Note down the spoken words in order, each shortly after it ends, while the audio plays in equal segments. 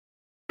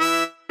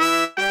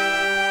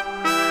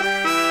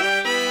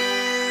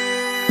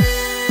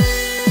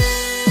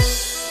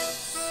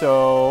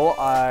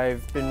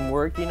I've been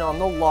working on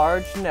the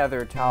large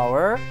nether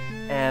tower,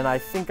 and I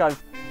think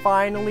I've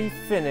finally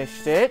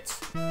finished it.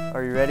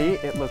 Are you ready?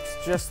 It looks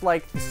just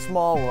like the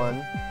small one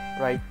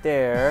right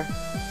there.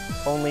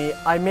 Only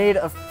I made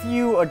a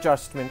few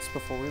adjustments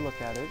before we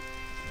look at it.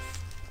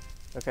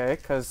 Okay,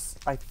 because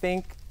I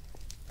think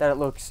that it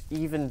looks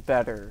even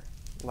better.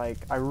 Like,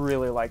 I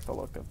really like the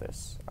look of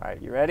this.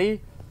 Alright, you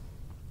ready?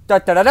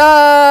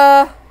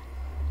 Da-da-da-da!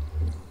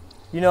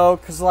 You know,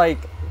 because, like,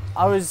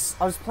 I was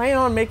planning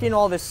on making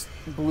all this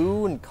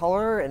blue and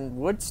color and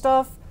wood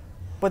stuff,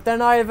 but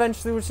then I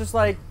eventually was just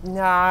like,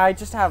 nah, I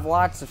just have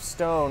lots of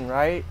stone,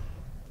 right?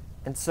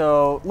 And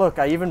so, look,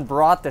 I even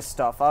brought this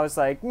stuff. I was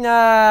like,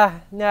 nah,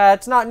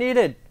 it's not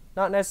needed.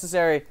 Not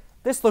necessary.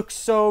 This looks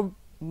so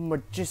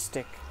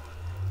majestic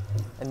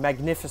and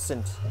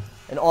magnificent.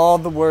 And all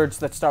the words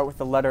that start with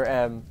the letter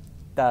M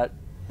that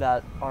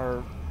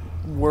are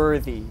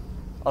worthy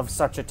of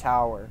such a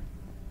tower.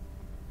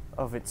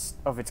 Of its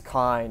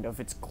kind, of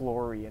its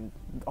glory, and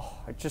oh,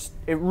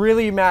 it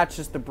really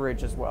matches the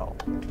bridge as well.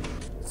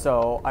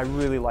 So I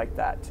really like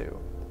that too.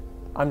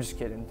 I'm just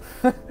kidding.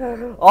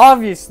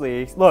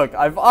 Obviously, look,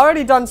 I've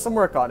already done some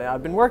work on it.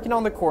 I've been working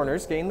on the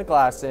corners, getting the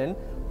glass in,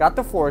 got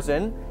the floors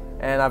in,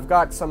 and I've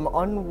got some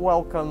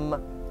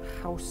unwelcome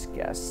house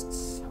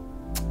guests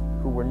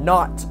who were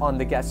not on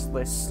the guest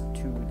list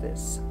to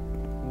this.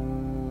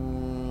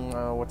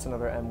 What's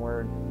another M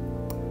word?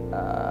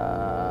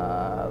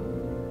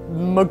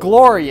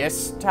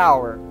 Glorious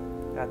tower.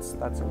 That's a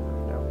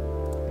word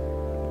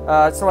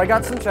now. So I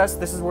got some chests.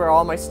 This is where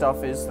all my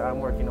stuff is that I'm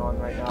working on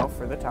right now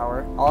for the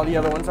tower. All the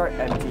other ones are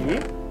empty,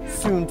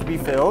 soon to be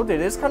filled. It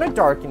is kind of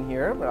dark in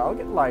here, but I'll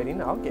get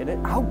lighting. I'll get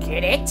it.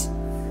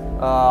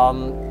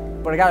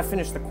 But I gotta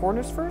finish the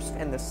corners first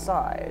and the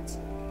sides.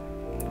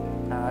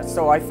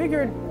 So I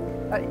figured,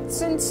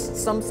 since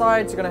some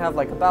sides are gonna have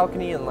like a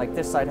balcony and like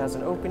this side has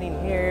an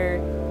opening here,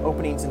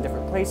 openings in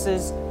different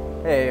places,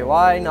 hey,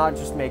 why not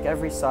just make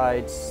every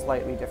side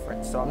slightly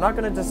different? So I'm not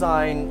going to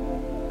design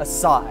a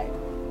side.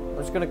 I'm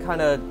just going to kind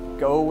of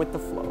go with the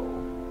flow.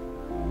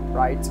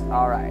 Right?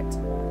 Alright.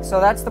 So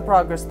that's the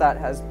progress that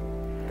has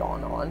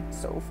gone on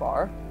so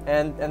far.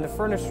 And the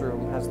furnace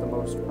room has the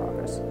most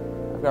progress.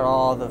 I've got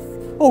all the...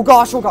 Oh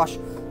gosh!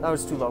 That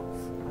was too low.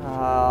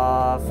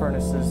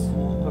 Furnaces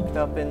hooked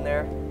up in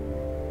there.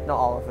 Not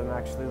all of them,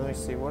 actually. Let me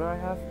see. What do I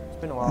have? It's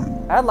been a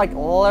while. I had like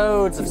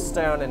loads of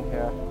stone in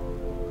here.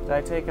 Did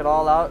I take it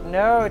all out?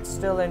 No, it's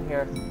still in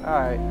here.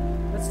 Alright,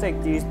 let's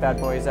take these bad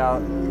boys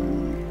out.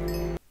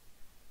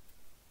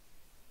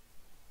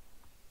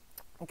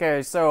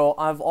 Okay, so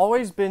I've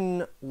always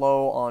been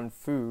low on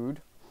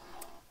food,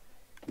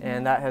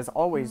 and that has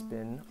always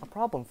been a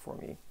problem for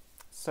me.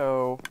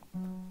 So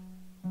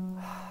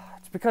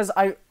it's because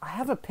I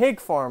have a pig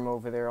farm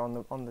over there on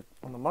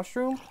the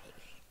mushroom,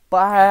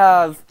 but I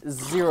have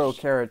 0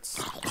 carrots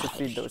to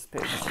feed those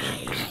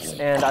pigs.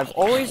 And I've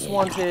always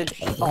wanted...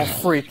 Oh,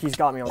 freak, he's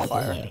got me on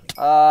fire.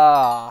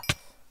 A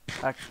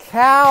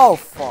cow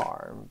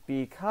farm,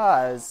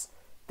 because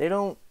they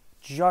don't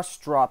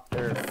just drop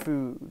their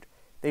food.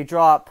 They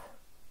drop...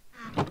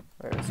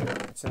 Where is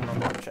it? It's in my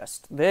mod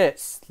chest.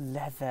 This.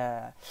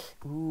 Leather.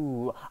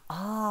 Ooh.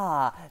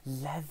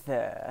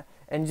 Leather.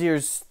 And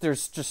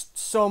there's just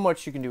so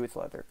much you can do with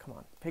leather. Come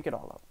on, pick it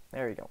all up.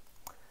 There you go.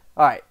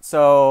 Alright,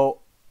 so...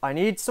 I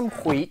need some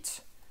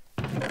wheat.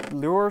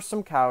 Lure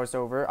some cows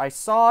over. I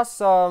saw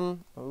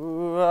some...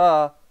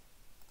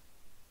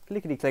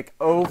 clickety-click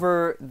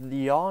over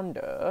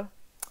yonder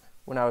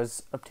when I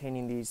was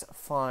obtaining these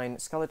fine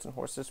skeleton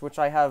horses, which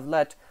I have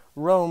let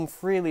roam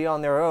freely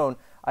on their own.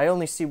 I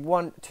only see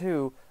 1,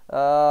 2,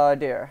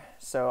 dear.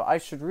 So I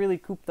should really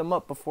coop them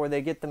up before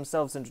they get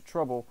themselves into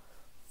trouble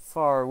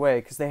far away,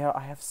 because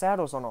I have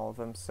saddles on all of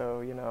them,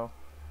 so, you know...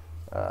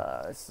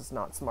 this is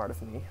not smart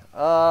of me.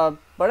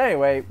 But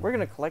anyway, we're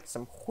gonna collect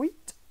some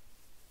wheat.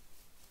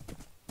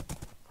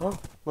 Oh,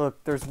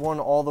 look, there's one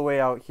all the way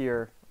out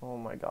here. Oh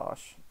my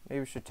gosh. Maybe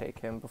we should take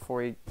him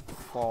before he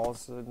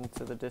falls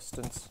into the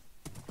distance.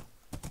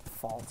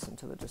 Falls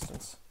into the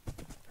distance.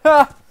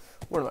 Ha!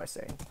 What am I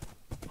saying?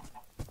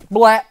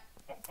 Blah!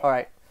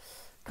 Alright.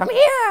 Come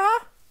here!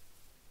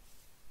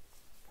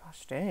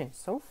 Gosh dang,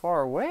 so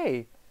far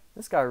away.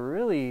 This guy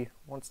really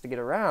wants to get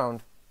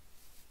around.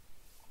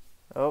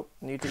 Oh,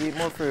 need to eat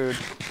more food.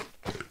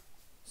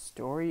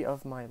 Story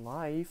of my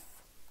life.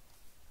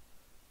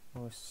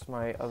 Oh, this is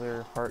my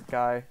other heart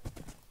guy.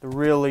 The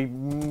really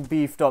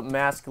beefed up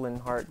masculine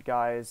heart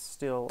guy is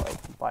still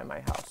like by my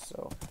house,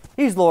 so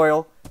he's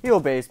loyal. He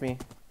obeys me.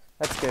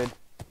 That's good.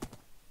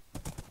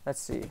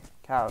 Let's see.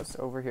 Cows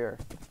over here.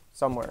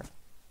 Somewhere.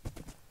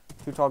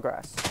 Too tall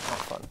grass. Not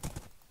fun.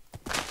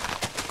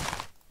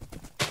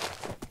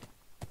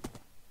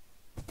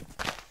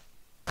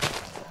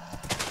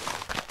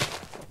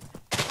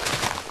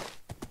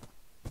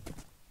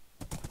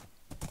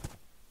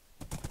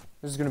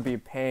 This is going to be a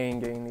pain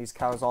getting these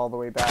cows all the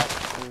way back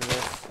through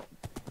this.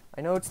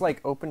 I know it's like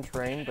open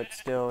terrain, but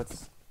still,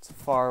 it's a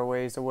far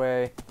ways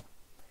away.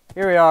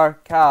 Here we are,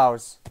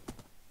 cows.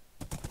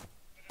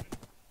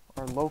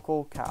 Our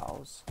local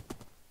cows.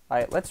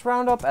 Alright, let's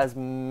round up as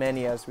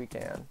many as we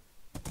can.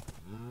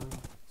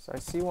 So I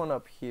see one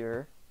up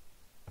here.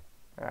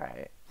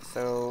 Alright,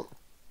 so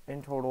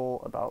in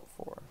total about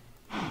 4.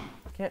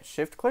 Can't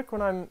shift click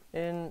when I'm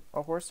in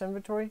a horse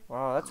inventory?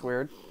 Wow, that's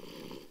weird.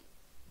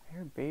 I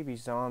hear baby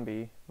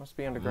zombie. Must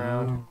be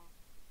underground.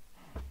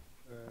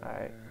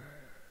 Alright.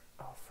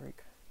 Oh,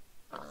 freak.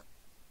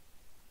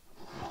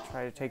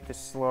 Try to take this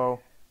slow.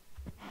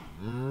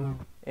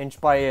 Inch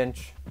by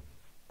inch.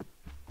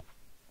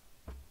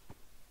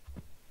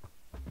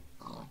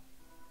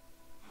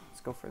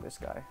 Let's go for this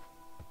guy.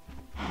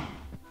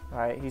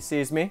 Alright, he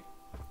sees me.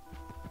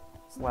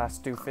 This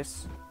last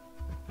doofus.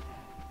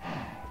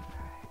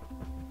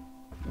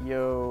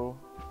 Yo.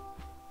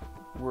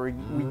 We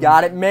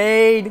got it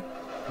made!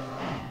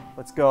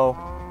 Let's go.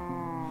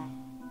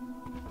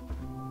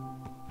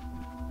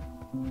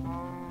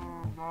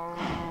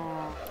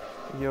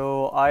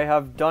 Yo, I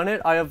have done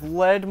it. I have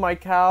led my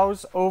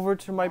cows over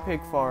to my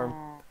pig farm.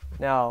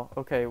 Now,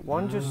 okay,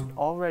 one just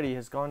already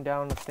has gone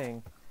down the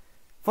thing.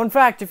 Fun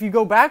fact, if you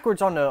go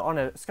backwards on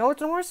a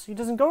skeleton horse, he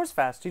doesn't go as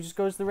fast. He just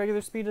goes the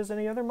regular speed as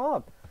any other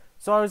mob.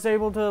 So I was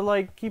able to,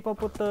 like, keep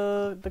up with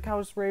the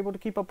cows were able to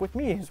keep up with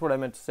me, is what I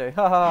meant to say.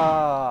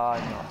 Haha,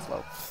 I'm not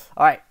slow.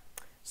 Alright,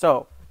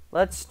 so,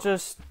 let's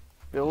just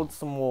build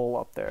some wool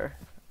up there.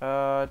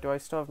 Do I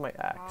still have my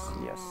axe?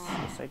 Yes,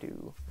 yes I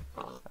do.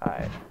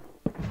 Alright.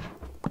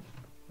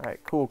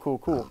 Alright,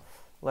 cool.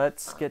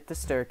 Let's get the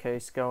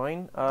staircase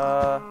going.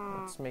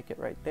 Let's make it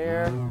right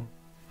there.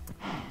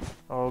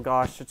 Oh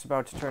gosh, it's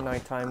about to turn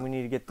nighttime. We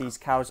need to get these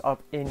cows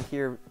up in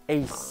here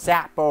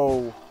ASAP.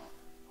 Oh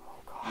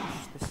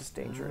gosh, this is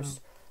dangerous.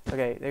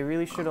 Okay, they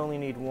really should only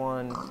need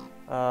 1,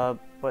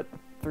 but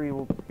 3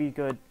 will be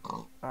good.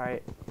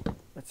 Alright,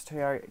 let's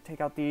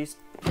take out these,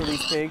 kill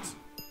these pigs.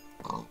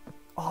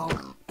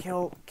 Oh,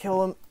 kill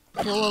him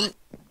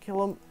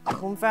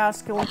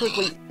fast, kill him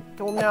quickly,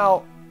 kill him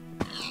now.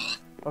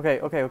 Okay.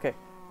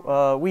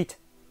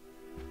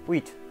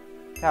 Wheat,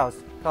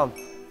 cows, come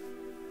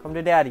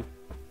to daddy.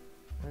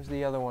 Where's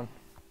the other one?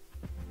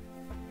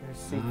 There's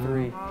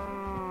C3.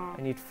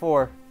 I need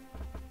 4.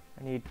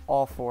 I need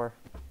all 4.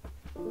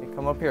 Okay,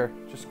 come up here.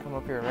 Just come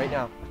up here right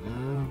now.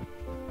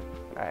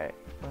 Alright,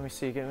 let me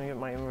see. Let me get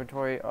my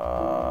inventory.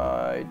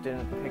 I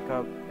didn't pick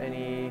up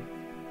any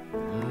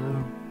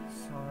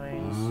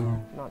signs.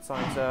 Not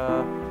signs.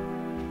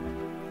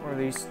 What are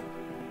these?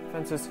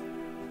 Fences.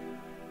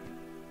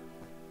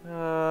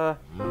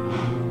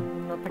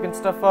 I'm not picking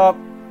stuff up.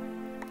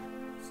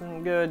 This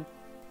isn't good.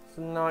 This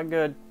is not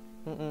good.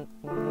 Nope.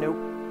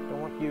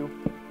 Don't want you.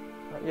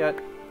 Not yet.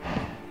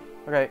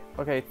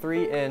 Okay,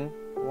 3 in,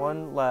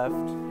 1 left.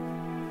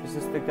 Is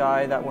this the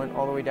guy that went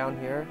all the way down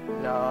here?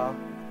 No.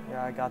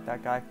 Yeah, I got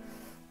that guy.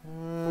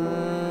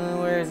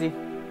 Where is he?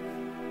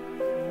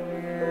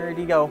 Where'd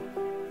he go?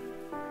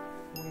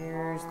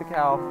 Where's the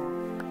cow?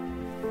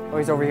 Oh,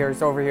 he's over here.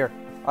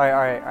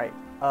 Alright.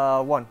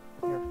 1.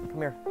 Here, come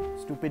here.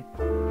 Stupid.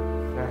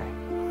 Alright.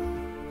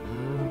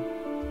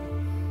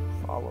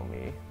 Follow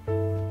me.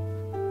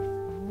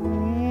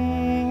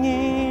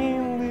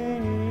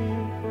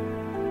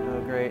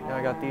 Oh, great. Now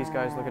I got these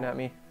guys looking at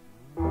me.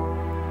 1.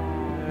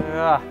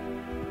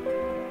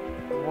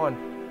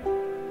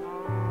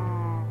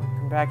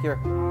 Come back here.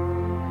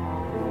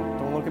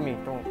 Don't look at me.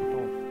 Don't.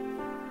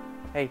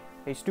 Hey,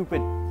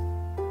 stupid.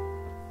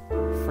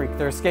 Freak,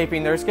 they're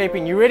escaping.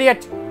 You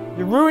idiot!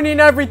 You're ruining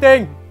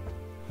everything!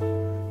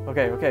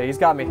 Okay, he's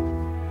got me.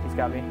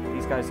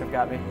 These guys have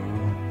got me.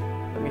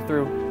 Let me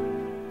through.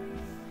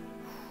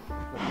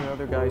 Let the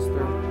other guys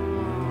through.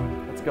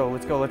 Let's go.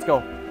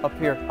 Up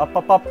here. Up.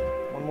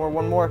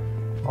 One more.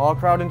 All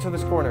crowd into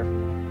this corner.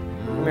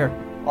 Come here,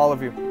 all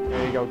of you.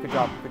 There you go. Good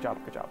job.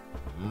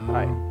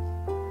 Alright.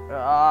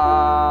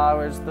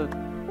 Where's the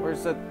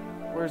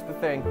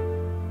thing?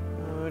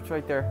 Oh, it's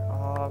right there.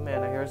 Oh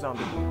man, I hear a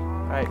zombie.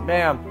 Alright,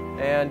 bam.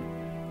 And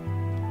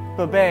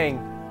ba-bang.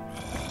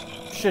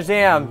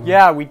 Shazam!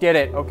 Yeah, we did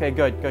it. Okay,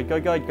 good.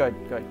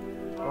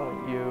 Oh,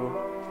 you.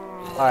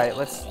 Alright,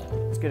 let's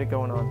get it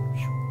going on. We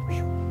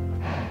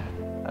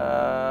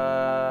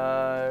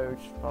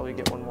should probably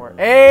get one more.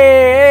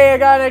 Hey, I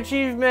got an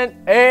achievement.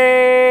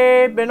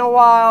 Hey, been a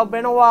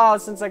while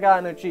since I got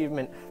an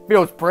achievement.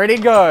 Feels pretty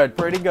good.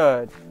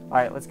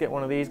 Alright, let's get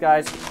one of these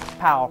guys.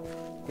 Pow.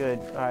 Good.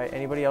 Alright,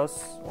 anybody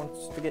else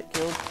wants to get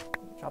killed?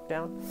 Chop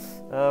down.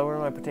 Where are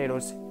my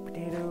potatoes?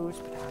 Potatoes.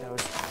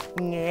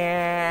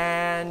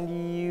 And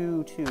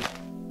you too.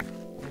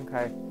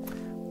 Okay.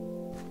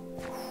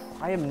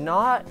 I have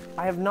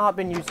not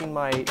been using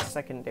my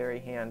secondary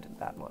hand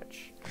that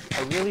much.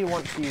 I really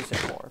want to use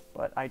it more,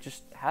 but I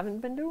just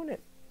haven't been doing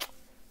it.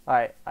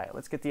 Alright,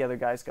 let's get the other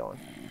guys going.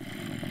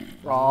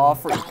 Raw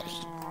fruit.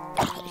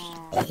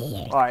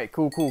 Alright,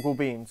 cool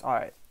beans.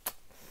 Alright.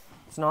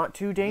 It's not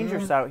too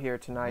dangerous out here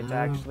tonight,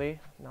 actually.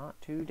 Not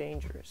too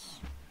dangerous.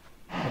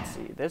 Let's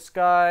see, this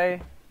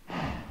guy.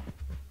 Can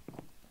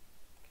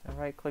I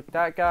right-click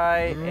that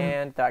guy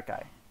and that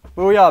guy?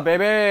 Booyah,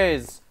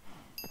 babies!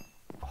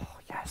 Oh,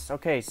 yes.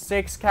 Okay,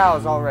 6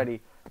 cows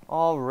already.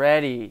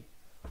 Alrighty.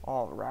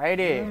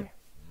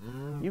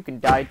 You can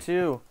die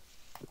too.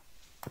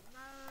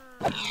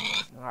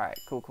 Alright,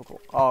 cool.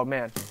 Oh,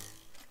 man.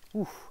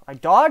 Oof, I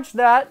dodged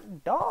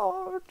that.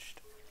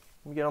 Dodged.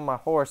 Let me get on my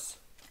horse.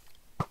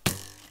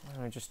 Let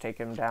me just take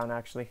him down,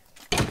 actually.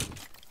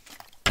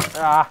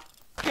 Yeah.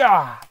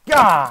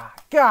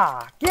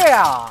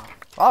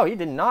 Oh, he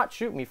did not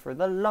shoot me for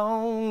the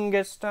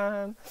longest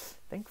time.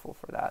 Thankful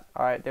for that.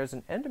 Alright, there's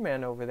an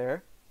Enderman over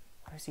there.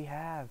 What does he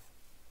have?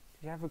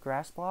 Does he have a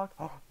grass block?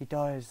 Oh, he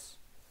does.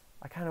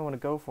 I kind of want to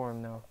go for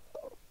him, though.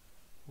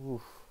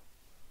 Oof.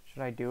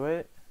 Should I do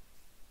it?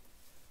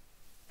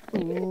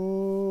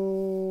 Ooh.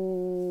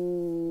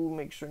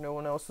 Make sure no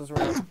one else is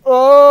around.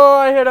 Oh,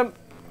 I hit him.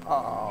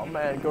 Oh,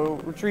 man. Go.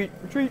 Retreat.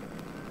 Retreat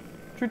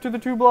to the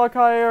 2-block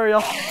high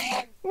area.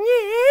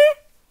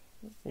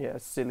 Yeah,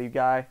 silly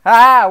guy.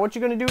 Ha! What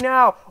you gonna do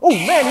now? Oh,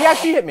 man. He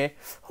actually hit me.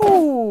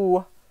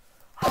 Ooh.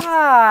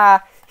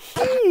 Ha.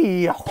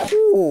 Hee.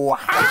 Ooh.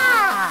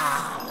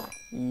 Ha.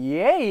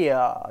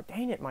 Yeah.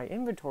 Dang it. My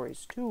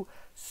inventory's too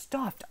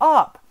stuffed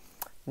up.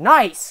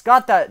 Nice.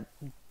 Got that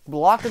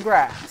block of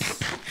grass.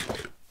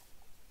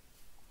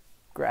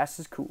 Grass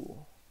is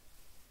cool.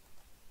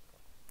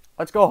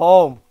 Let's go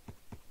home.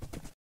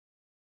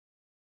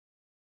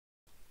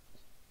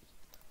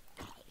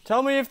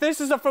 Tell me if this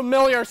is a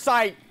familiar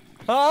sight.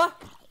 Huh?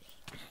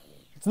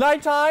 It's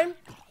nighttime.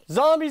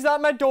 Zombies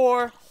at my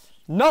door.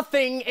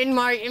 Nothing in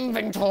my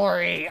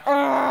inventory.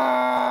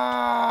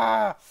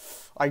 I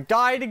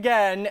died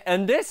again,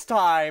 and this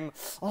time,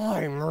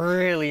 I'm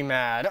really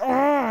mad.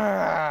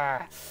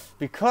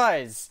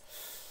 Because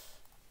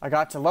I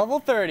got to level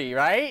 30,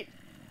 right?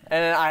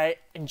 And I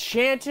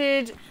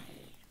enchanted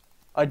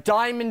a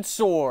diamond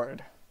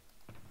sword.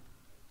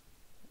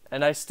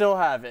 And I still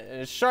have it.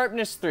 And it's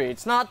sharpness 3.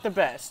 It's not the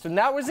best. And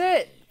that was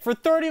it. For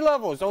 30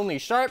 levels, only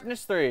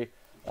sharpness 3.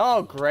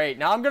 Oh, great.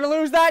 Now I'm going to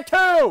lose that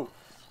too.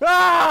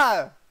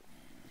 Ah!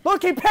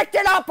 Look, he picked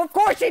it up. Of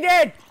course he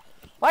did.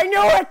 I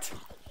knew it.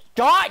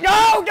 God,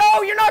 no,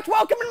 you're not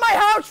welcome in my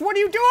house. What are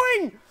you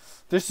doing?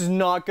 This is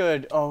not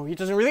good. Oh, he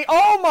doesn't really.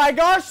 Oh my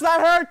gosh,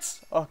 that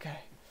hurts. Okay.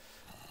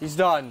 He's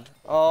done.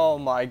 Oh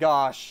my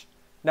gosh.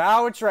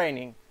 Now it's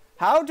raining.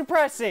 How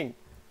depressing.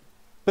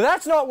 But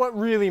that's not what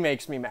really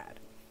makes me mad.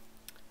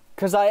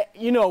 Because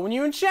you know, when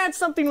you enchant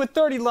something with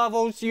 30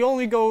 levels, you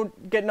only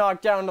get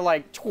knocked down to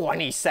like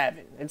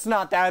 27. It's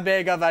not that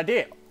big of a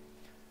deal.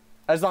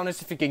 As long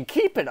as if you can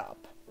keep it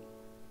up.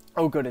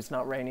 Oh good, it's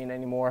not raining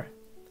anymore.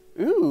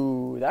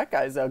 Ooh, that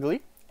guy's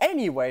ugly.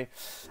 Anyway,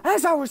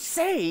 as I was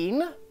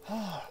saying,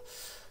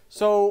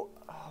 so,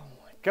 oh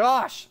my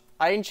gosh.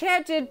 I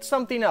enchanted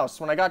something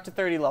else when I got to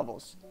 30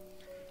 levels.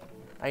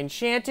 I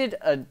enchanted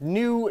a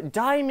new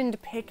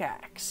diamond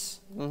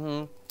pickaxe.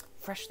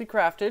 Freshly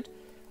crafted.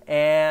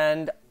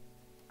 And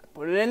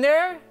put it in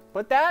there,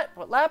 put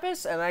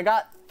lapis, and I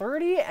got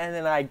 30, and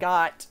then I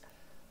got,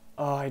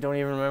 oh, I don't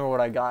even remember what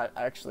I got,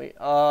 actually.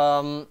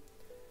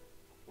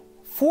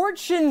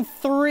 Fortune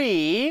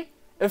 3,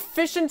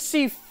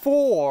 Efficiency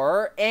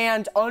 4,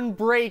 and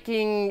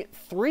Unbreaking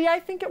 3, I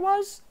think it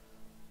was?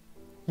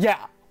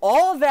 Yeah,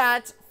 all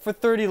that for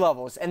 30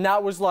 levels, and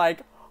that was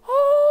like,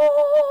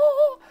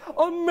 oh,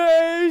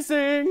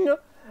 amazing!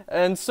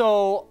 And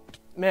so,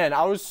 man,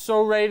 I was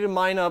so ready to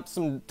mine up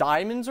some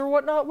diamonds or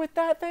whatnot with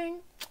that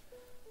thing.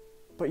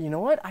 But you know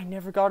what? I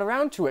never got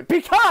around to it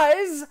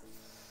because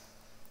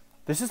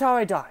this is how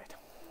I died.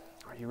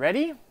 Are you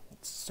ready?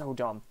 It's so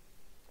dumb.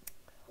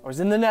 I was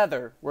in the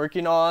nether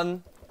working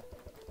on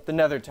the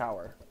nether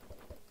tower.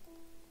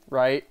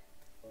 Right?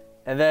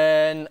 And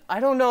then,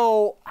 I don't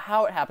know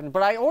how it happened,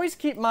 but I always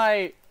keep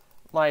my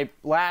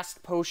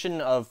last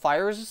potion of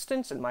fire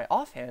resistance in my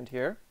offhand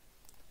here.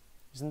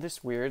 Isn't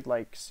this weird,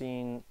 like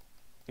seeing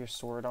your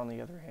sword on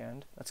the other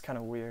hand? That's kind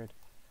of weird.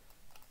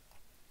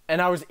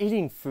 And I was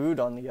eating food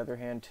on the other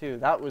hand too.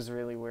 That was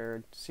really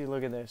weird. See,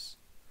 look at this.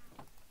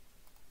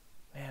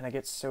 Man, I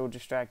get so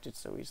distracted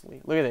so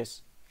easily. Look at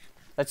this.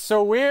 That's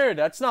so weird.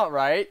 That's not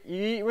right.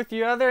 You eat with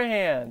your other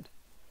hand.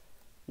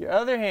 Your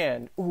other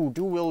hand. Ooh,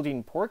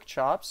 dual-wielding pork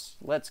chops.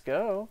 Let's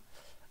go.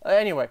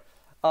 Anyway.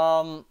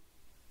 So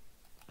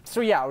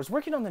yeah, I was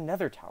working on the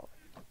nether tower.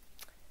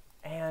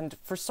 And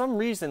for some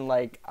reason,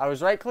 like, I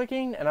was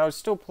right-clicking, and I was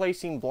still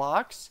placing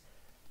blocks.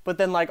 But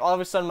then, like, all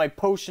of a sudden, my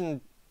potion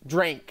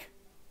drank.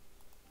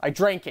 I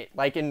drank it,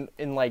 like, in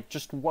like,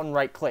 just one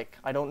right-click.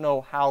 I don't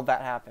know how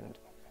that happened.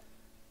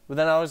 But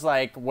then I was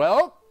like,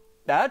 well,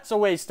 that's a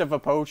waste of a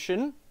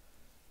potion.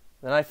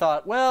 Then I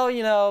thought, well,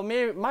 you know,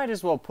 maybe might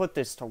as well put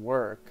this to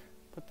work.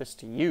 Put this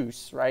to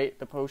use, right?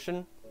 The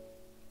potion.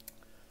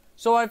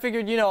 So I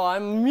figured, you know,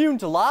 I'm immune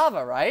to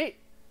lava, right?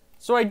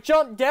 So I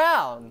jumped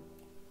down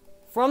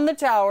from the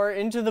tower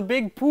into the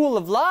big pool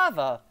of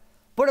lava.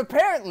 But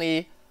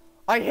apparently,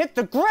 I hit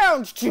the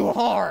ground too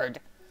hard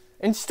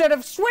instead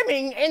of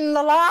swimming in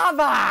the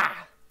lava.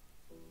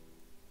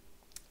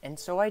 And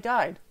so I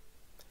died.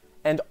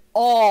 And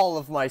all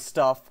of my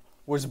stuff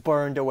was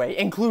burned away,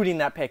 including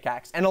that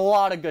pickaxe. And a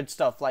lot of good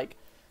stuff, like,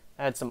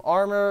 I had some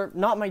armor.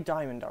 Not my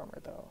diamond armor,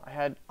 though. I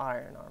had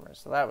iron armor,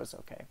 so that was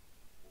okay.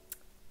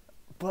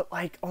 But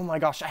like, oh my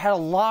gosh, I had a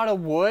lot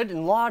of wood and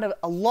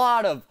a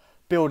lot of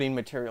building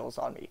materials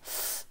on me.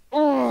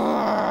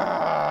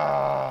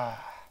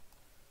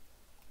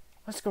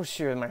 Let's go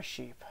shear my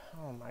sheep.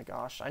 Oh my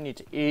gosh, I need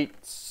to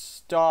eat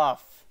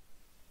stuff.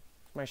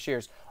 My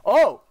shears.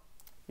 Oh,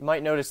 you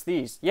might notice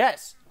these.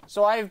 Yes.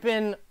 So I've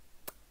been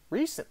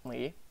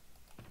recently.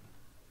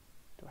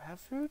 Do I have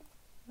food?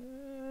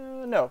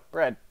 No,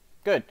 bread.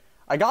 Good.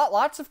 I got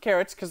lots of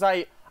carrots because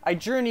I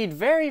journeyed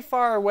very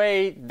far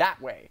away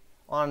that way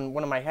on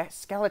one of my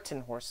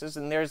skeleton horses,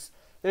 and there's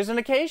an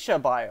acacia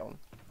biome.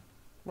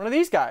 One of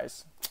these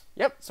guys.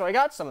 Yep, so I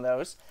got some of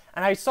those,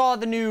 and I saw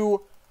the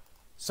new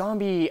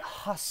zombie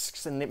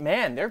husks, and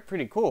man, they're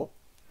pretty cool.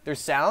 Their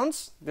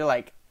sounds, they're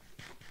like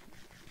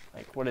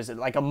what is it?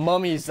 Like a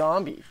mummy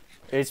zombie.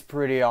 It's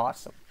pretty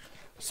awesome.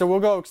 So we'll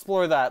go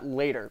explore that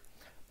later.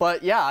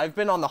 But yeah, I've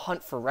been on the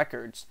hunt for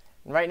records.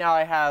 And right now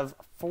I have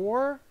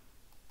 4.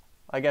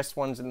 I guess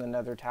one's in the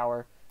nether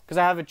tower. Because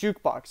I have a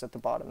jukebox at the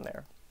bottom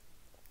there.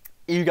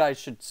 You guys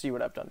should see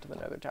what I've done to the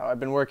nether tower. I've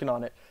been working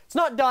on it. It's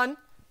not done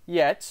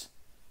yet.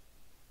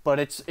 But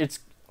it's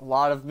a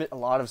lot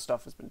of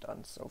stuff has been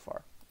done so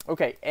far.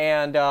 Okay,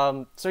 and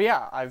so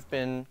yeah, I've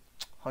been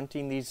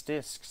hunting these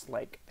discs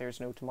like there's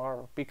no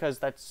tomorrow. Because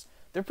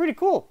they're pretty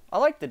cool. I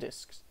like the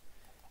discs.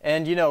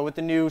 And you know, with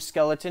the new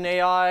skeleton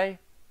AI,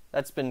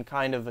 that's been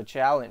kind of a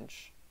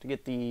challenge to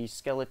get the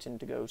skeleton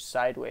to go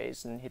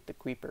sideways and hit the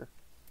creeper.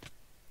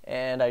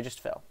 And I just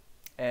fell.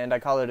 And I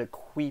call it a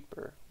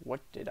creeper. What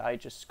did I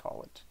just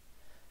call it?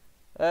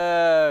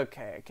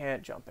 Okay, I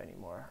can't jump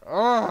anymore.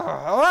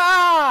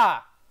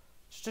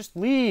 It's just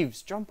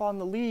leaves. Jump on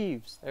the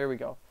leaves. There we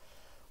go.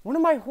 One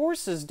of my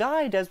horses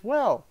died as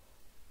well.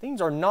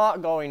 Things are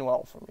not going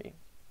well for me.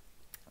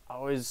 I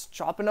was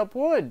chopping up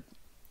wood.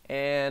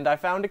 And I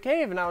found a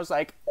cave, and I was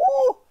like,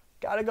 "Ooh,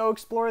 gotta go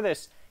explore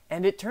this."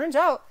 And it turns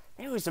out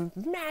it was a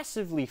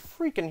massively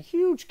freaking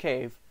huge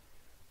cave,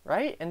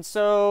 right? And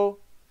so,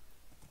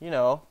 you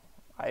know,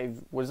 I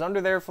was under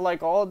there for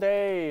like all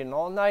day and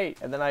all night,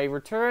 and then I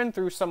returned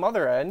through some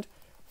other end,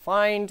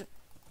 find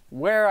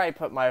where I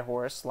put my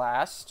horse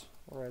last,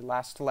 where I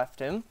last left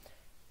him,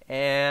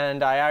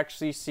 and I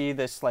actually see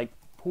this like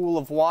pool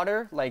of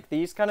water, like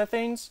these kind of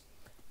things,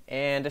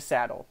 and a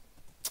saddle,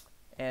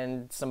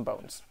 and some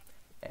bones.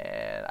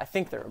 And I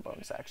think there were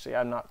bones, actually.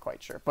 I'm not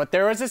quite sure. But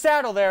there was a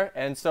saddle there.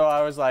 And so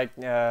I was like,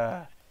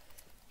 no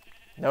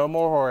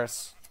more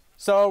horse.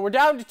 So we're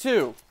down to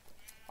 2.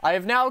 I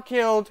have now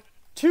killed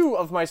 2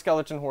 of my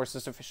skeleton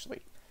horses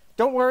officially.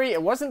 Don't worry,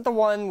 it wasn't the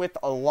one with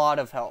a lot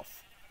of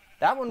health.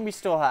 That one we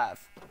still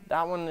have.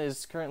 That one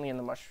is currently in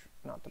the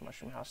not the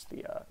mushroom house.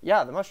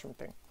 Yeah, the mushroom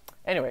thing.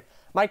 Anyway,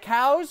 my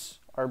cows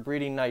are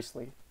breeding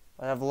nicely.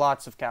 I have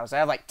lots of cows. I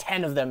have like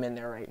 10 of them in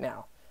there right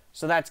now.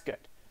 So that's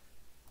good.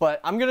 But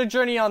I'm going to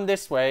journey on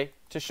this way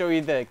to show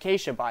you the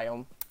acacia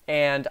biome.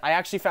 And I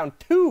actually found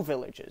 2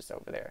 villages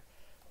over there.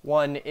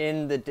 One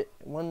in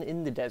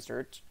the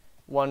desert,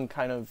 one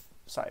kind of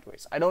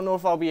sideways. I don't know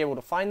if I'll be able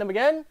to find them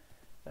again,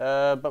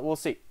 but we'll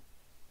see.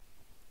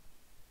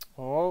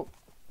 Oh,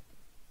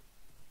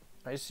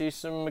 I see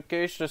some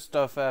acacia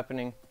stuff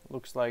happening,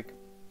 looks like.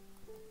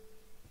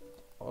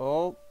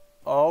 Oh,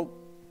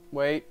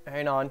 wait,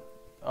 hang on.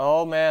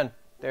 Oh man,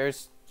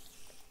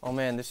 oh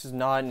man, this is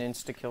not an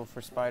insta-kill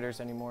for spiders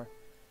anymore.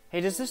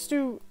 Hey, does this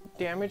do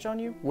damage on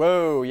you?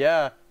 Whoa,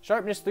 yeah.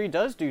 Sharpness 3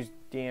 does do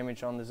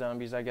damage on the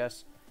zombies, I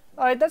guess.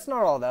 Alright, that's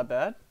not all that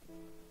bad.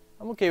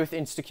 I'm okay with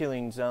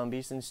insta-killing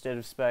zombies instead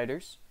of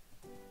spiders.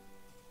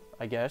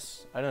 I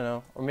guess. I don't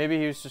know. Or maybe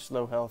he was just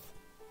low health.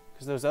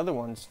 Because those other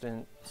ones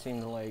didn't seem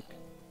to like...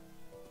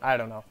 I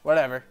don't know.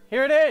 Whatever.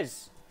 Here it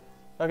is!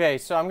 Okay,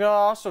 so I'm going to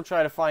also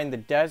try to find the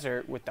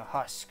desert with the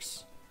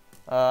husks.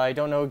 I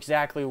don't know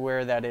exactly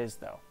where that is,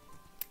 though.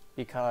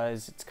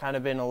 Because it's kind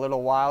of been a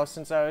little while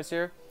since I was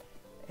here.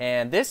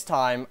 And this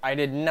time, I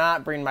did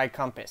not bring my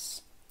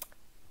compass.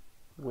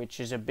 Which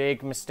is a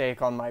big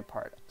mistake on my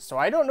part. So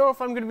I don't know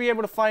if I'm going to be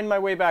able to find my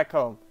way back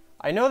home.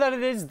 I know that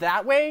it is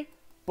that way,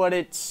 but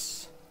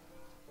it's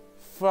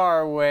far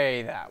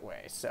away that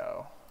way,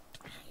 so...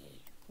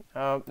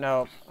 Oh,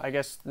 no. I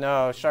guess,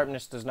 no,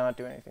 sharpness does not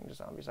do anything to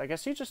zombies. I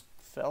guess he just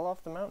fell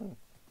off the mountain.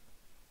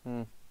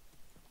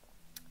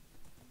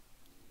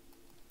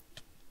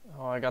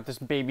 Oh, I got this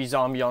baby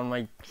zombie on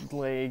my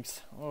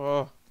legs.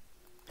 Oh.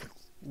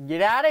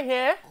 Get out of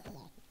here!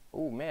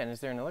 Oh, man, is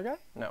there another guy?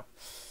 No.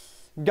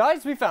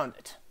 Guys, we found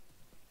it.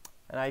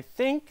 And I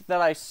think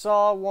that I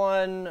saw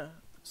one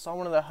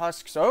of the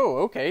husks. Oh,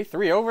 okay,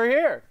 3 over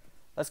here.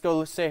 Let's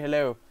go say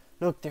hello.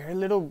 Look, there are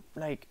little,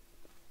 like,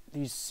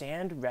 these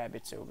sand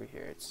rabbits over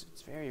here. It's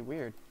very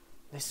weird.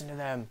 Listen to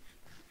them.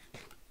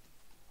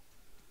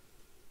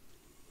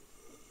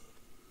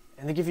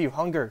 And they give you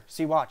hunger.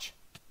 See, watch.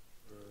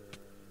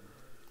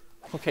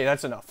 Okay,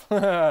 that's enough.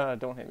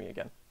 Don't hit me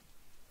again.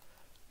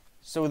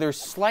 So they're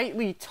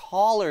slightly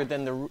taller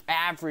than the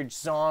average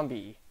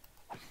zombie.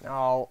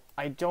 Now,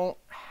 I don't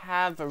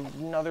have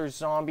another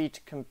zombie to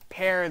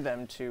compare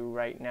them to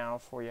right now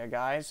for you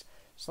guys.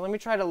 So let me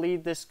try to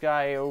lead this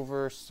guy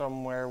over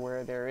somewhere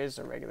where there is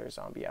a regular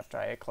zombie after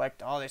I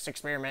collect all this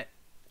experience.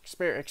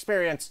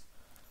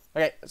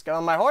 Okay, let's get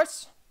on my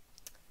horse.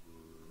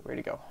 Where'd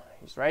he go?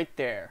 He's right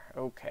there.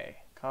 Okay,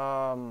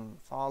 come,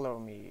 follow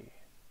me.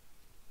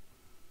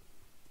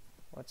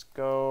 Let's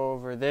go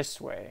over this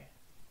way.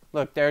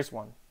 Look, there's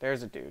one.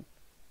 There's a dude.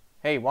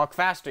 Hey, walk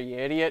faster, you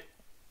idiot.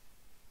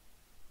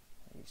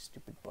 These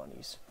stupid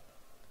bunnies.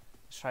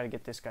 Let's try to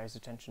get this guy's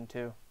attention,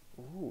 too.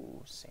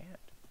 Ooh, sand.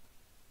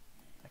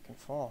 I can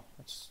fall.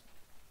 That's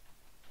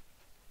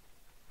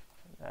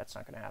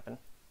not going to happen.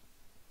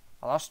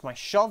 I lost my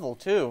shovel,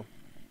 too.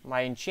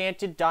 My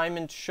enchanted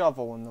diamond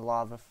shovel in the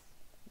lava.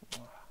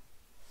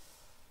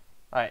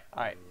 Alright,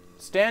 alright.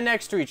 Stand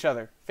next to each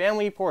other.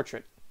 Family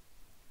portrait.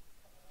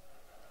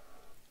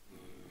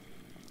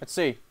 Let's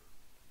see.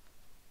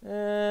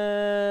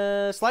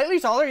 Slightly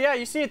taller. Yeah,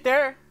 you see it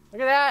there.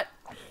 Look at that.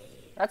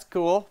 That's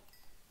cool.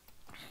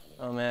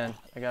 Oh, man.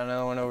 I got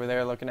another one over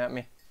there looking at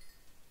me.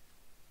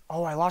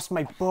 Oh, I lost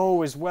my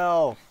bow as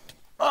well.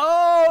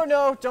 Oh,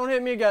 no. Don't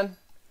hit me again.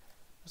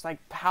 It's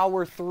like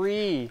power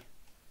 3.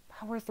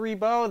 Power 3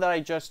 bow that I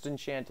just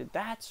enchanted.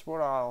 That's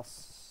what I'll...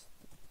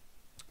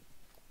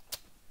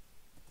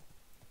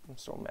 I'm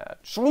so mad.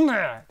 So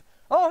mad.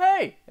 Oh,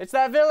 hey. It's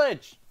that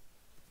village.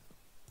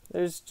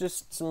 There's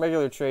just some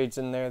regular trades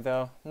in there,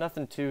 though.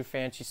 Nothing too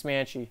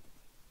fancy-smanchy.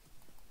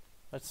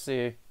 Let's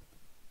see.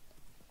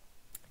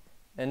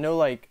 And no,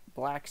 like,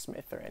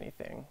 blacksmith or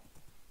anything.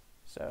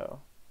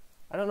 So,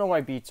 I don't know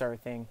why beets are a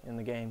thing in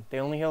the game. They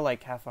only heal,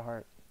 like, half a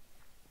heart.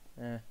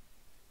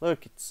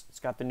 Look, it's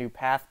got the new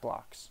path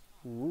blocks.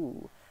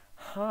 Ooh.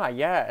 Ha,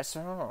 yes.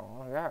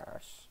 Oh,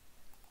 yes.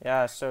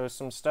 Yeah, so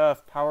some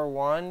stuff. Power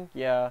 1.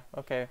 Yeah,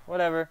 okay.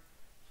 Whatever.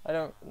 I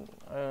don't...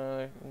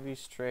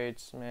 these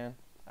trades, man.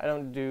 I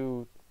don't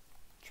do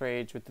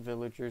trades with the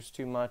villagers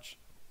too much.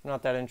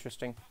 Not that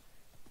interesting.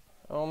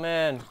 Oh,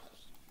 man.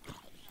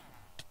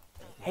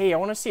 Hey, I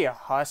want to see a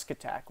husk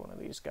attack one of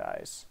these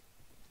guys.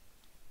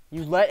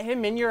 You let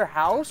him in your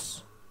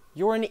house?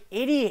 You're an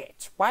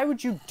idiot. Why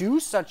would you do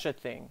such a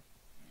thing?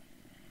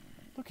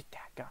 Look at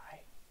that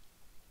guy.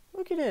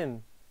 Look at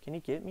him. Can he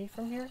get me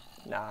from here?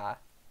 Nah.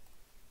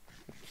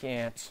 He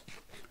can't.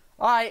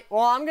 Alright,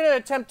 well, I'm going to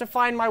attempt to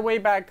find my way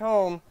back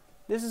home.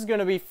 This is going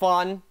to be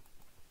fun.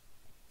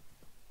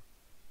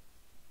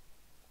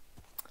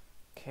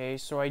 Okay,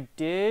 so I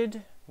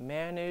did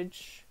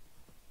manage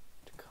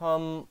to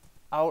come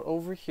out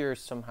over here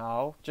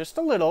somehow. Just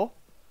a little.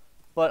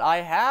 But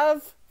I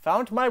have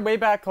found my way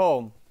back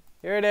home.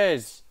 Here it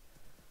is.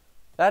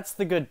 That's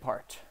the good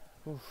part.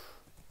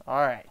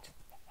 Alright.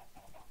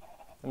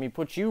 Let me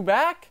put you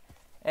back.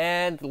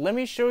 And let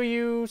me show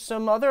you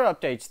some other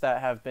updates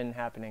that have been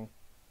happening.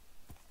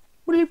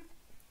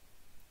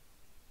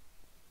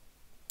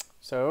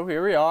 So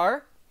here we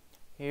are.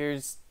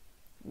 Here's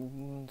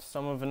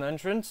some of an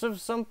entrance of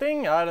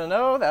something. I don't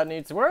know. That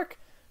needs work.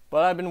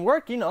 But I've been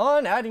working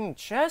on adding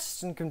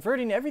chests and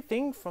converting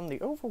everything from the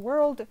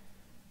overworld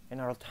in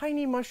our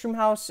tiny mushroom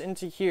house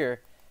into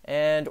here.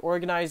 And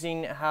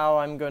organizing how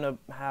I'm going to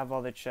have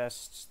all the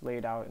chests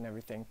laid out and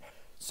everything.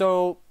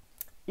 So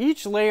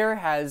each layer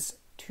has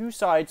 2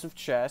 sides of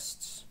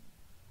chests.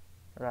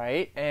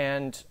 Right?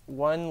 And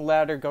one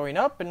ladder going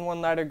up and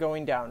one ladder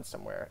going down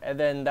somewhere. And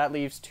then that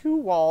leaves 2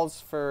 walls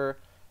for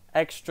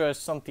extra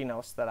something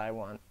else that I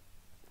want,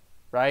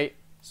 right?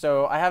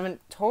 So I haven't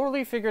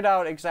totally figured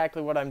out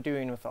exactly what I'm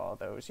doing with all of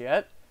those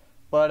yet,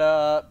 but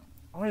I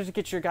wanted to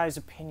get your guys'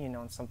 opinion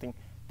on something.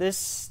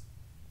 This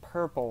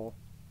purple,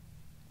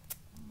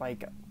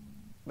 like,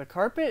 the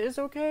carpet is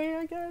okay,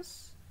 I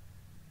guess?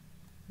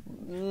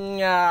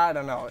 Yeah, I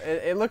don't know.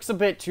 It looks a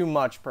bit too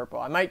much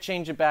purple. I might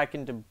change it back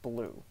into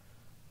blue.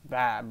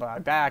 By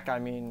back, I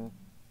mean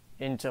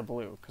into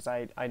blue, because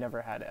I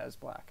never had it as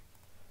black.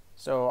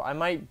 So I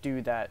might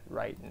do that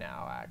right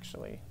now,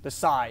 actually. The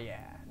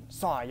cyan.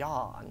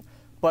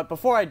 But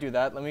before I do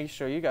that, let me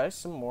show you guys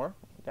some more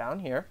down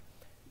here.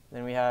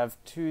 Then we have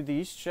 2 of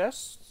these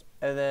chests,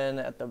 and then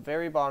at the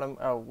very bottom,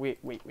 oh, wait.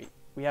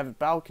 We have a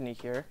balcony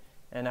here,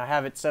 and I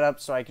have it set up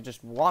so I could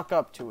just walk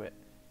up to it,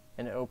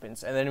 and it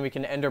opens. And then we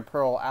can ender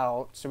pearl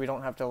out, so we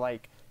don't have to,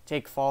 like,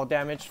 take fall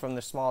damage from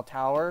the small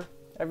tower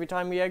every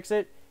time we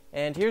exit.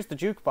 And here's the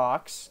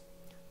jukebox.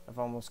 I've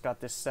almost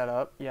got this set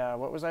up. Yeah,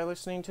 what was I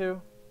listening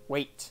to?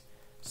 Wait.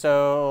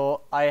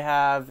 So I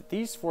have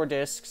these 4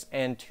 discs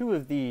and 2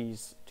 of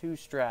these, 2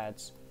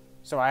 strads.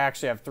 So I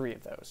actually have 3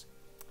 of those.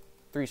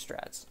 3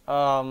 strads.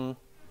 Let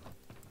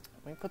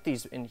me put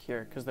these in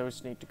here because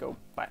those need to go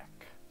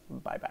back.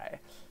 Bye-bye.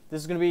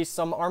 This is going to be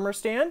some armor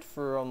stand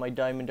for all my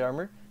diamond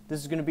armor. This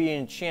is going to be an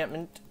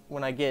enchantment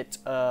when I get,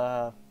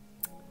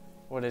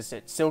 what is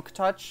it? Silk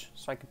Touch.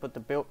 So I can put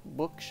the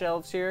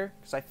bookshelves here.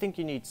 Because I think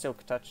you need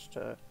Silk Touch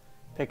to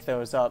pick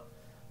those up.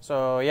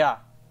 So yeah.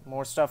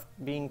 More stuff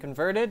being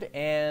converted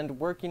and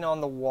working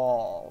on the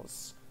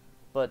walls.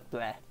 But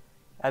bleh.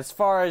 As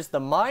far as the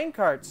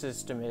minecart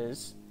system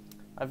is,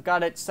 I've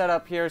got it set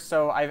up here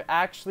so I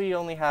actually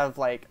only have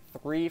like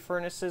 3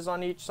 furnaces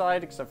on each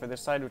side, except for this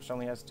side which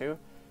only has 2.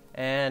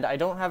 And I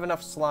don't have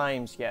enough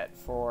slimes yet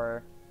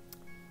for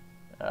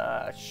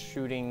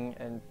shooting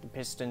and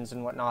pistons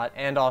and whatnot,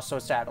 and also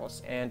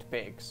saddles and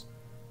pigs.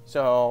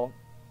 So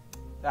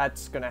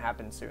that's gonna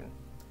happen soon.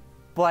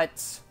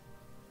 But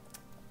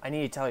I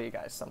need to tell you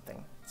guys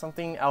something.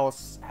 Something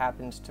else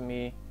happened to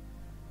me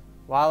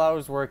while I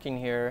was working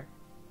here,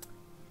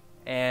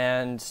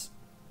 and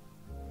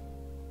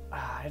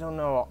I don't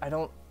know.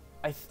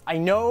 I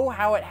know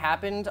how it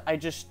happened. I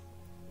just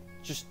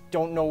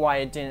don't know why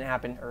it didn't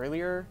happen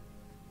earlier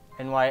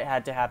and why it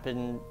had to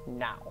happen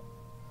now.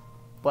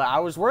 But I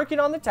was working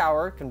on the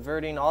tower,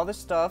 converting all the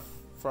stuff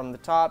from the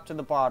top to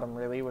the bottom,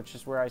 really, which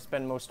is where I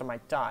spend most of my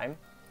time.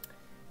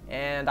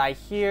 And I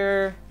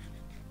hear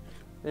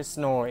this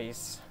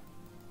noise.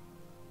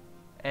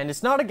 And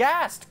it's not a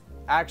ghast.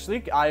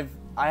 Actually, I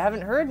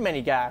haven't heard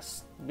many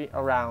ghasts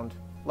around.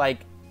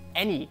 Like,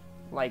 any.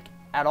 Like,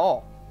 at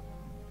all.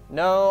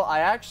 No, I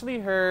actually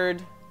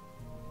heard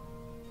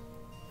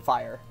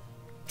fire.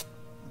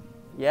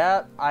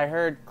 Yeah, I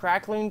heard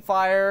crackling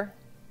fire,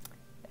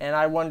 and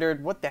I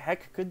wondered, what the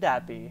heck could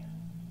that be?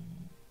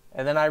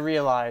 And then I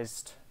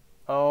realized,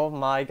 oh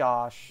my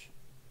gosh.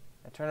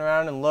 I turn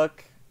around and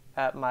look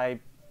at my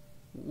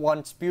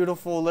once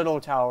beautiful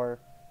little tower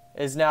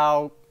is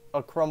now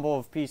a crumble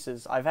of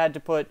pieces. I've had to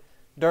put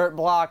dirt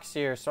blocks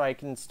here so I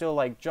can still,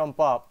 like, jump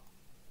up.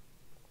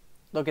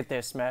 Look at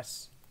this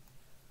mess.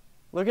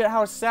 Look at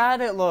how sad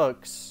it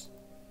looks.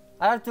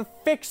 I have to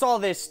fix all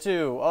this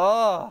too.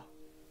 Ugh.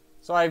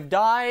 So I've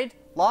died,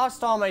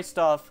 lost all my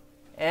stuff,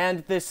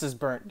 and this is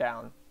burnt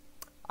down.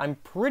 I'm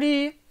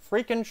pretty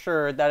freaking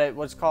sure that it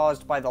was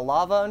caused by the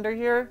lava under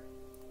here,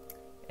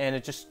 and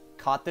it just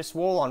caught this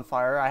wool on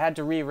fire. I had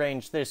to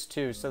rearrange this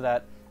too so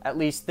that at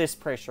least this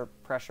pressure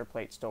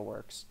plate still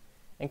works.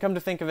 And come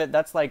to think of it,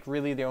 that's like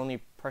really the only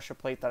pressure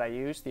plate that I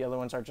use. The other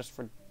ones are just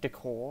for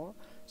decor.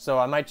 So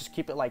I might just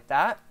keep it like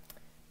that.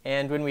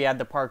 And when we add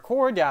the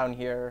parkour down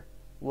here,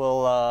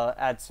 we'll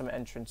add some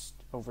entrance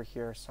over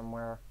here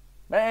somewhere.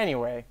 But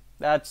anyway,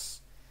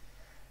 that's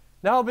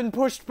now been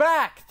pushed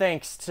back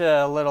thanks to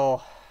a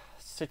little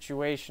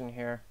situation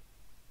here.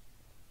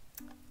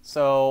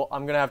 So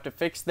I'm gonna have to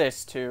fix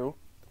this too,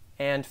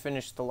 and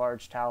finish the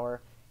large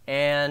tower,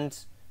 and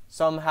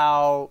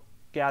somehow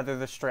gather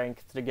the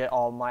strength to get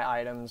all my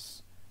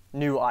items,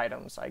 new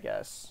items, I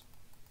guess.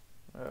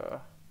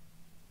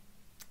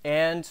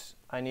 And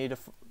I need a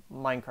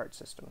minecart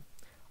system.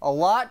 A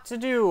lot to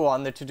do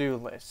on the to-do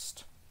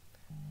list.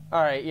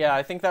 Alright, yeah,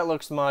 I think that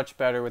looks much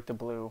better with the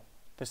blue.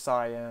 The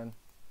cyan.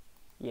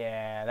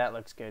 Yeah, that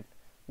looks good.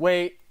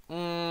 Wait,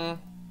 I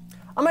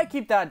might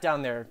keep that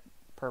down there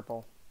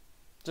purple.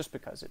 Just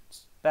because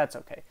that's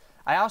okay.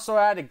 I also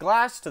added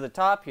glass to the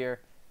top here,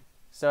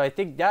 so I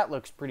think that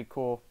looks pretty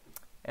cool.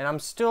 And I'm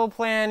still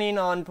planning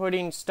on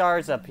putting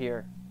stars up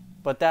here,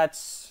 but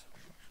that's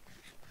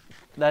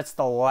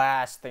the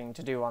last thing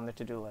to do on the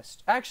to-do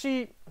list.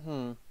 Actually,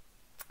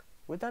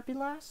 would that be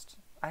last?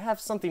 I have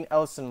something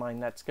else in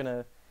mind that's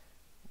gonna,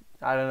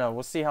 I don't know,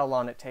 we'll see how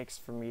long it takes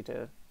for me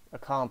to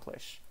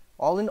accomplish.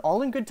 All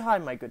in good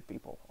time, my good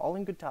people. All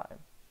in good time.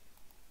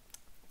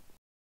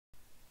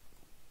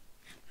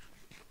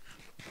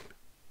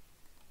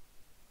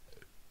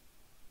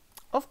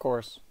 Of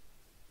course.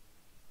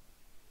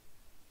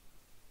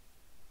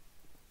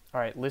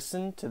 Alright,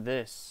 listen to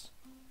this.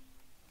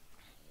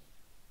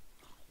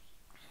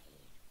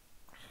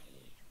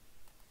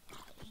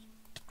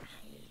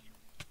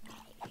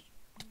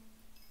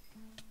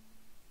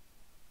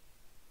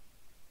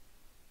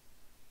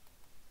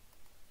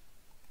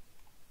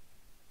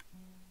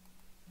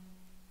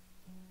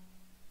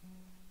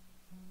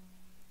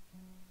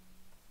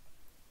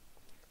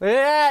 Look at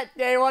that!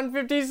 Day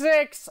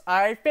 156!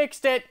 I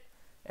fixed it!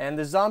 And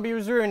the zombie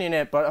was ruining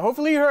it, but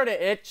hopefully you heard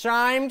it. It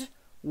chimed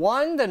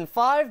 1, then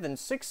 5, then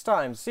 6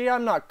 times. See,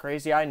 I'm not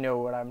crazy. I know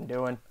what I'm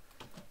doing.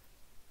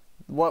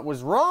 What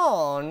was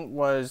wrong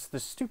was the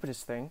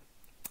stupidest thing.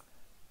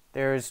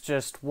 There's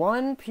just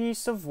one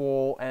piece of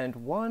wool and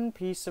one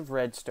piece of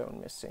redstone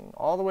missing.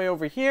 All the way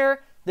over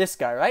here, this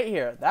guy right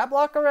here. That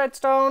block of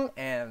redstone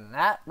and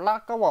that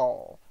block of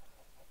wool.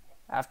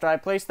 After I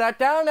placed that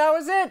down, that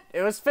was it.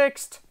 It was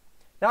fixed.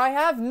 Now, I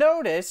have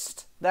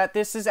noticed that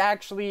this is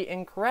actually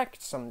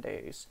incorrect some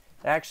days.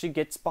 It actually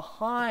gets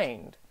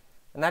behind.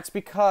 And that's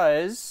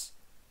because,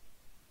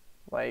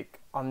 like,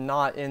 I'm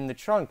not in the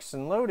trunks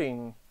and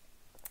loading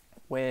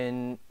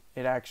when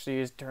it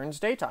actually turns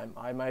daytime.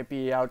 I might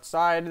be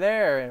outside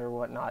there or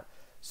whatnot.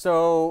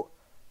 So,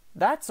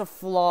 that's a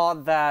flaw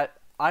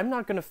that I'm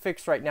not going to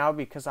fix right now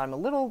because I'm a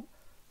little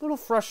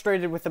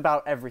frustrated with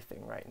about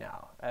everything right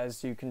now.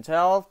 As you can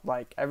tell,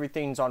 like,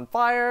 everything's on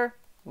fire.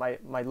 My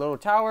little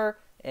tower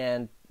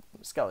and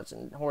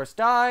skeleton horse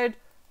died.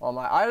 All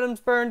my items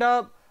burned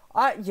up.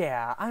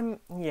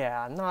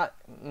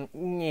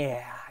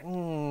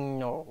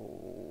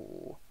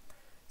 No.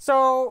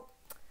 So,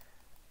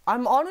 I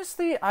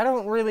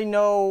don't really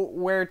know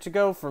where to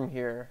go from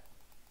here.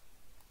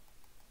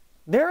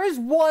 There is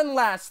one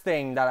last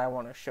thing that I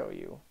want to show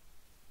you.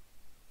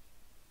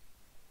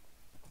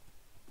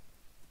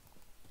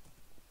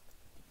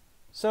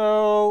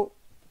 So,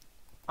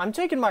 I'm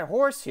taking my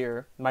horse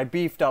here, my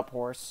beefed up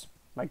horse,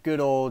 my good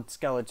old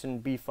skeleton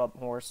beef up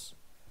horse,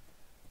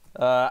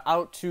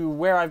 out to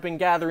where I've been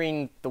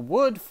gathering the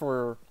wood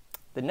for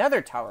the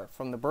nether tower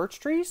from the birch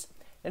trees.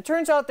 And it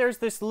turns out there's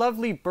this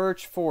lovely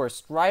birch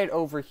forest right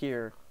over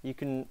here. You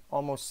can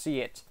almost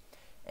see it.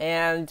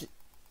 And,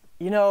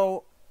 you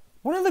know,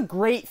 one of the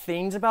great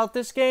things about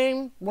this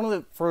game, one of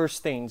the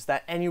first things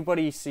that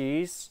anybody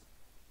sees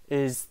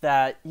is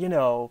that, you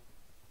know,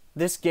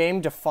 this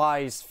game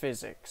defies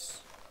physics.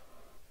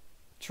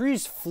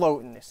 Trees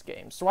float in this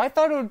game. So I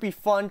thought it would be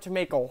fun to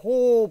make a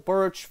whole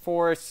birch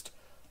forest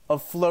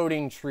of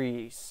floating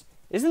trees.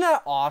 Isn't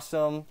that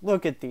awesome?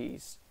 Look at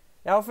these.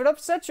 Now, if it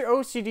upsets your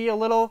OCD a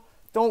little,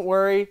 don't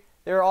worry.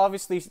 There are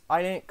obviously,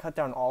 I didn't cut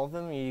down all of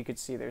them. You could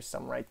see there's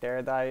some right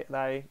there that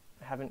I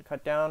haven't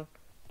cut down.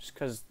 Just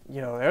because, you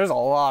know, there's a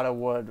lot of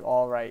wood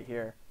all right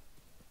here.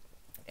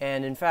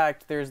 And in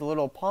fact, there's a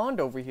little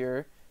pond over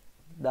here.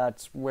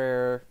 That's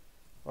where,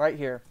 right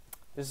here.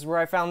 This is where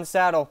I found the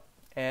saddle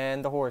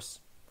and the horse.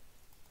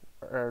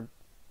 Or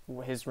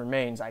his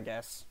remains, I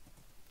guess.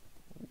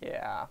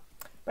 Yeah.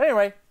 But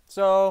anyway,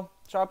 so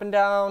chopping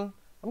down.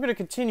 I'm going to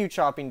continue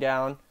chopping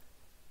down.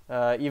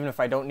 Even if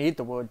I don't need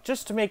the wood,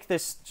 just to make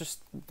this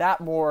just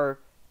that more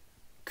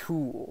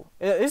cool.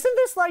 Isn't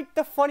this like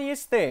the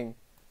funniest thing?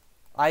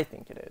 I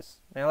think it is.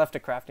 I left a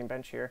crafting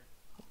bench here.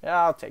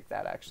 Yeah, I'll take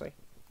that actually.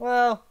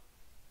 Well,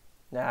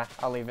 nah,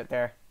 I'll leave it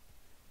there.